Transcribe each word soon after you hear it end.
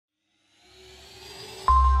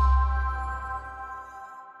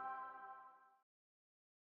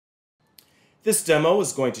This demo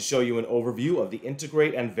is going to show you an overview of the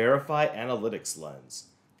Integrate and Verify Analytics lens.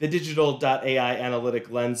 The Digital.ai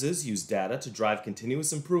analytic lenses use data to drive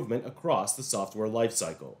continuous improvement across the software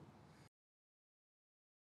lifecycle.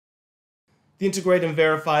 The Integrate and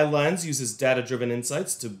Verify lens uses data-driven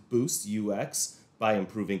insights to boost UX by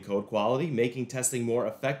improving code quality, making testing more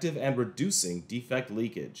effective, and reducing defect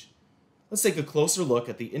leakage. Let's take a closer look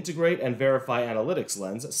at the Integrate and Verify Analytics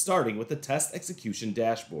lens, starting with the Test Execution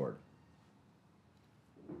Dashboard.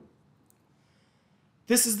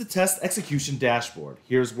 This is the Test Execution Dashboard.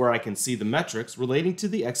 Here's where I can see the metrics relating to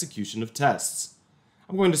the execution of tests.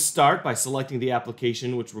 I'm going to start by selecting the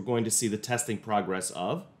application which we're going to see the testing progress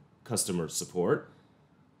of, customer support.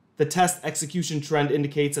 The test execution trend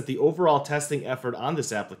indicates that the overall testing effort on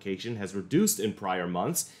this application has reduced in prior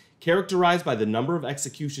months, characterized by the number of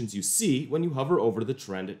executions you see when you hover over the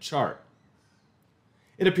trend chart.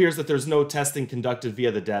 It appears that there's no testing conducted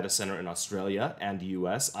via the data center in Australia and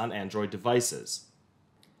US on Android devices.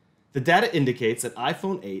 The data indicates that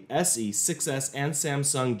iPhone 8, SE, 6S, and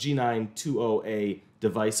Samsung G9 20A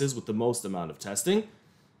devices with the most amount of testing.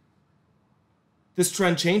 This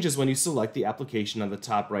trend changes when you select the application on the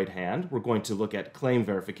top right hand. We're going to look at claim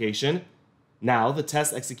verification. Now, the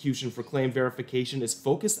test execution for claim verification is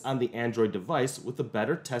focused on the Android device with a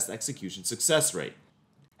better test execution success rate.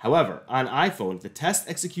 However, on iPhone, the test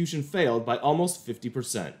execution failed by almost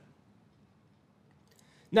 50%.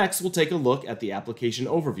 Next, we'll take a look at the Application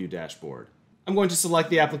Overview dashboard. I'm going to select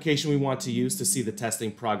the application we want to use to see the testing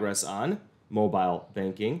progress on, mobile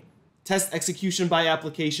banking. Test execution by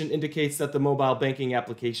application indicates that the mobile banking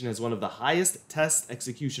application has one of the highest test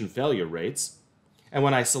execution failure rates. And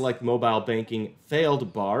when I select mobile banking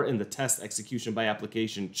failed bar in the test execution by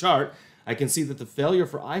application chart, I can see that the failure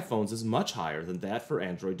for iPhones is much higher than that for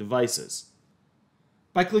Android devices.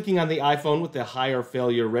 By clicking on the iPhone with the higher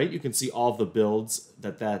failure rate, you can see all of the builds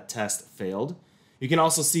that test failed. You can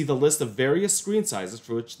also see the list of various screen sizes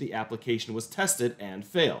for which the application was tested and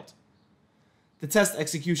failed. The test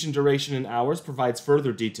execution duration in hours provides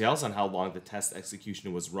further details on how long the test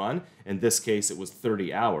execution was run. In this case, it was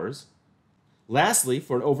 30 hours. Lastly,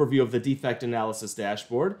 for an overview of the defect analysis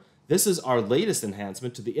dashboard, this is our latest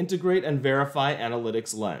enhancement to the Integrate and Verify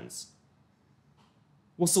Analytics lens.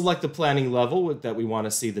 We'll select the planning level that we want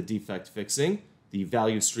to see the defect fixing, the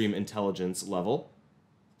value stream intelligence level.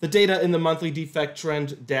 The data in the monthly defect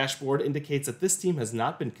trend dashboard indicates that this team has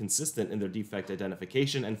not been consistent in their defect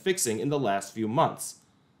identification and fixing in the last few months.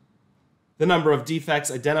 The number of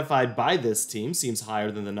defects identified by this team seems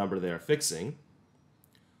higher than the number they are fixing.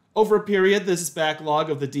 Over a period, this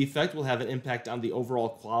backlog of the defect will have an impact on the overall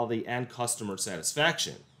quality and customer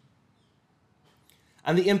satisfaction.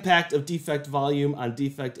 On the impact of defect volume on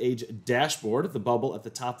defect age dashboard, the bubble at the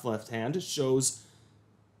top left hand shows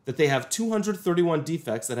that they have 231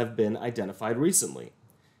 defects that have been identified recently.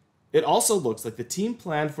 It also looks like the team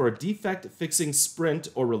planned for a defect fixing sprint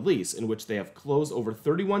or release in which they have closed over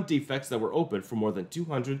 31 defects that were open for more than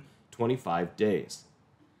 225 days.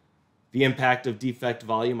 The impact of defect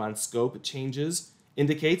volume on scope changes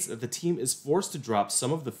indicates that the team is forced to drop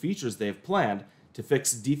some of the features they have planned to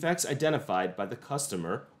fix defects identified by the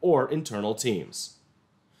customer or internal teams.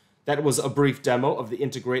 That was a brief demo of the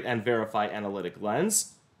Integrate and Verify Analytic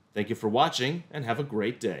lens. Thank you for watching and have a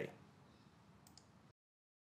great day.